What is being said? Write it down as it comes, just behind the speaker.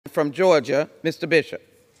from Georgia, Mr. Bishop.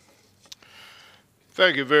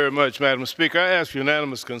 Thank you very much, Madam Speaker. I ask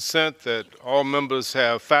unanimous consent that all members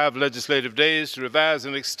have 5 legislative days to revise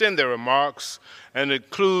and extend their remarks and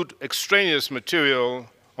include extraneous material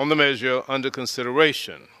on the measure under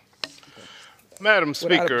consideration. Madam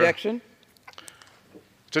Speaker, without objection.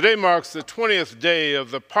 Today marks the 20th day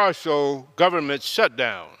of the partial government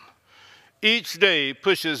shutdown. Each day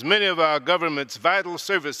pushes many of our government's vital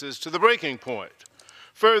services to the breaking point,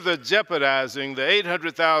 further jeopardizing the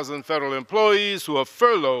 800,000 federal employees who are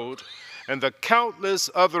furloughed and the countless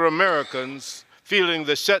other Americans feeling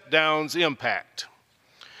the shutdown's impact.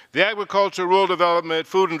 The Agriculture, Rural Development,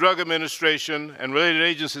 Food and Drug Administration, and related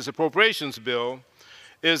agencies appropriations bill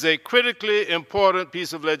is a critically important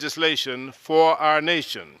piece of legislation for our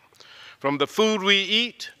nation. From the food we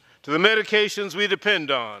eat to the medications we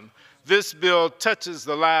depend on, this bill touches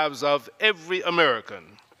the lives of every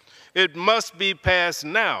American. It must be passed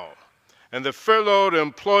now, and the furloughed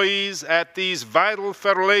employees at these vital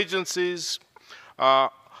federal agencies,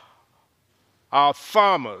 our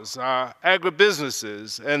farmers, our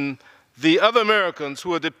agribusinesses, and the other Americans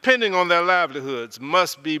who are depending on their livelihoods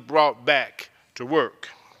must be brought back to work.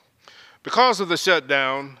 Because of the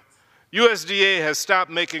shutdown, USDA has stopped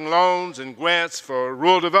making loans and grants for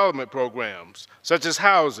rural development programs, such as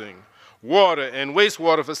housing, water and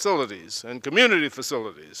wastewater facilities, and community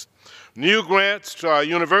facilities. New grants to our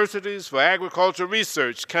universities for agriculture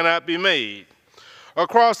research cannot be made.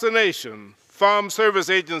 Across the nation, Farm Service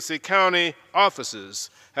Agency county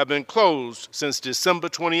offices have been closed since December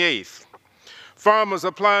 28th. Farmers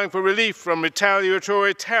applying for relief from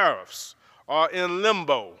retaliatory tariffs are in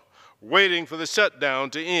limbo, waiting for the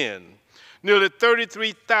shutdown to end. Nearly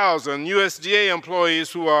 33,000 USDA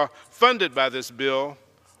employees who are funded by this bill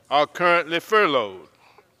are currently furloughed.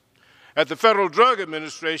 At the Federal Drug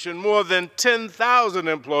Administration, more than 10,000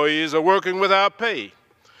 employees are working without pay,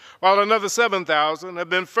 while another 7,000 have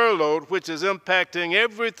been furloughed, which is impacting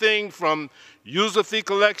everything from user fee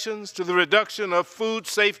collections to the reduction of food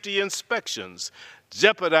safety inspections,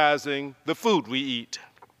 jeopardizing the food we eat.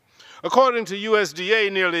 According to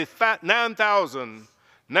USDA, nearly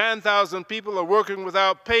 9,000 people are working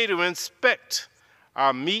without pay to inspect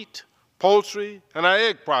our meat, poultry, and our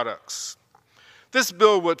egg products. This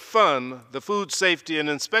bill would fund the Food Safety and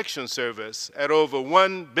Inspection Service at over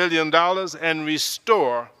 $1 billion and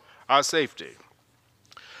restore our safety.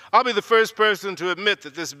 I'll be the first person to admit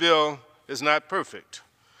that this bill is not perfect,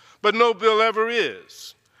 but no bill ever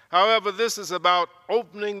is. However, this is about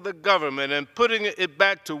opening the government and putting it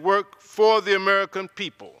back to work for the American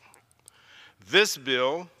people. This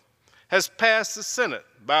bill has passed the Senate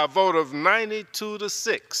by a vote of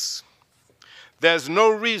 92-6. There's no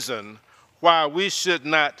reason why we should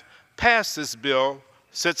not pass this bill,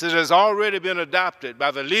 since it has already been adopted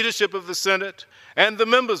by the leadership of the Senate and the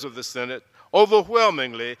members of the Senate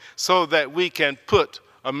overwhelmingly, so that we can put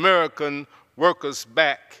American workers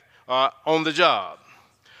back on the job.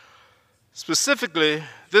 Specifically,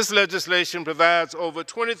 this legislation provides over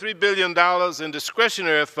 $23 billion in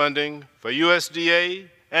discretionary funding for USDA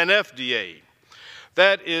and FDA.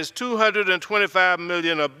 That is $225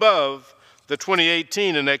 million above the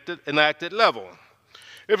 2018 enacted level.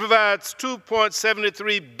 It provides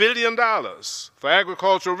 $2.73 billion for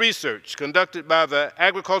agricultural research conducted by the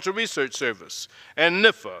Agricultural Research Service and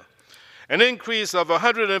NIFA, an increase of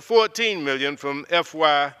 $114 million from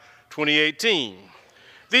FY 2018.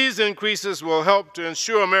 These increases will help to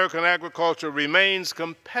ensure American agriculture remains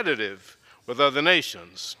competitive with other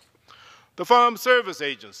nations. The Farm Service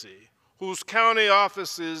Agency, whose county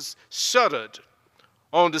offices shuttered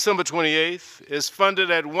on December 28th, is funded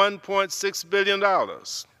at $1.6 billion.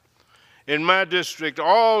 In my district,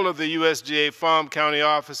 all of the USDA farm county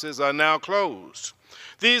offices are now closed.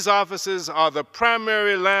 These offices are the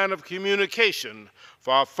primary line of communication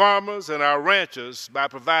for our farmers and our ranchers by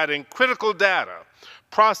providing critical data,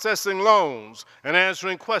 processing loans, and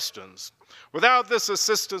answering questions. Without this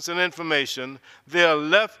assistance and information, they are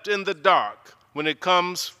left in the dark when it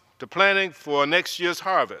comes to planning for next year's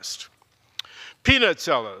harvest. Peanut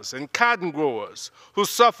sellers and cotton growers who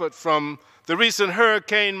suffered from the recent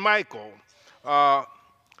Hurricane Michael,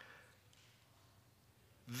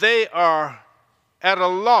 they are at a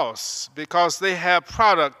loss because they have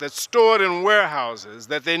product that's stored in warehouses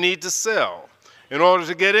that they need to sell in order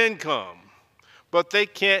to get income. But they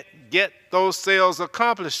can't get those sales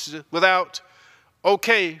accomplished without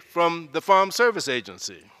okay from the Farm Service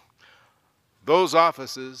Agency. Those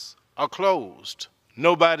offices are closed.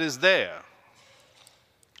 Nobody's there.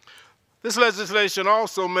 This legislation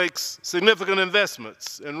also makes significant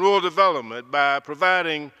investments in rural development by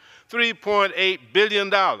providing $3.8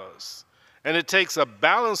 billion, and it takes a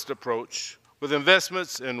balanced approach with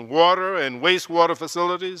investments in water and wastewater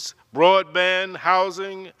facilities, broadband,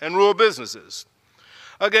 housing, and rural businesses.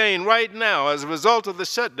 Again, right now, as a result of the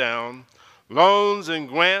shutdown, loans and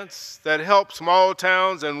grants that help small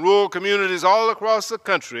towns and rural communities all across the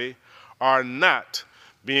country are not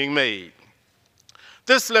being made.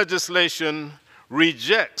 This legislation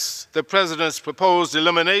rejects the President's proposed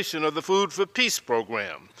elimination of the Food for Peace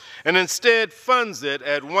program and instead funds it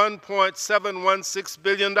at $1.716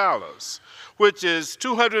 billion, which is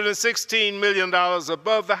 $216 million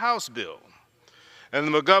above the House bill. And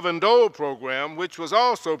the McGovern-Dole program, which was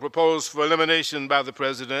also proposed for elimination by the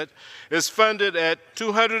President, is funded at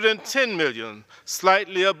 $210 million,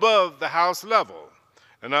 slightly above the House level.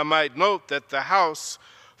 And I might note that the House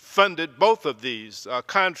funded both of these,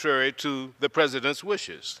 contrary to the President's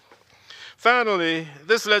wishes. Finally,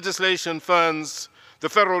 this legislation funds the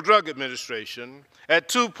Federal Drug Administration at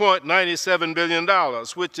 $2.97 billion,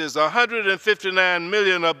 which is $159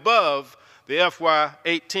 million above the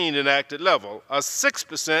FY18 enacted level, a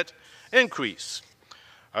 6% increase.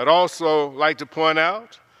 I'd also like to point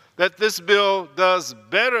out that this bill does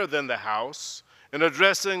better than the House in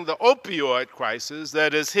addressing the opioid crisis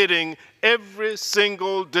that is hitting every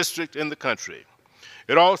single district in the country.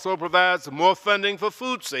 It also provides more funding for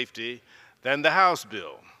food safety than the House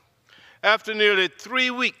bill. After nearly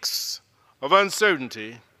 3 weeks of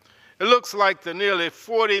uncertainty, it looks like the nearly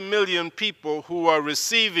 40 million people who are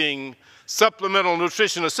receiving Supplemental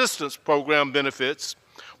Nutrition Assistance Program benefits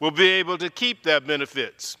will be able to keep their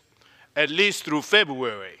benefits, at least through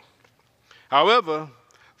February. However,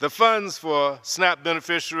 the funds for SNAP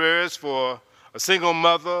beneficiaries for a single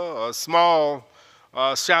mother or a small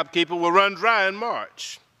shopkeeper will run dry in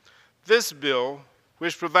March. This bill,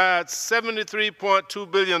 which provides $73.2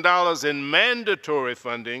 billion in mandatory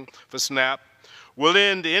funding for SNAP, will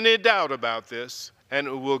end any doubt about this, and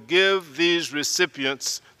it will give these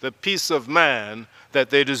recipients the peace of mind that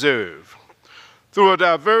they deserve. Through a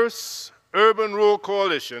diverse urban-rural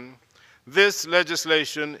coalition, this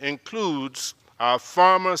legislation includes our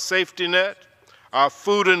farmer safety net, our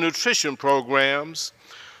food and nutrition programs.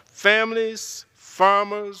 Families,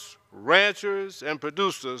 farmers, ranchers, and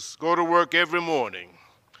producers go to work every morning.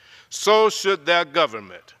 So should their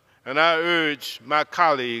government, and I urge my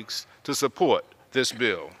colleagues to support this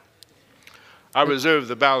bill. I reserve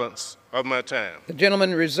the balance of my time. The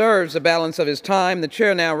gentleman reserves the balance of his time. The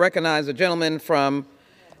chair now recognizes the gentleman from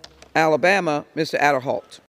Alabama, Mr. Adderholt.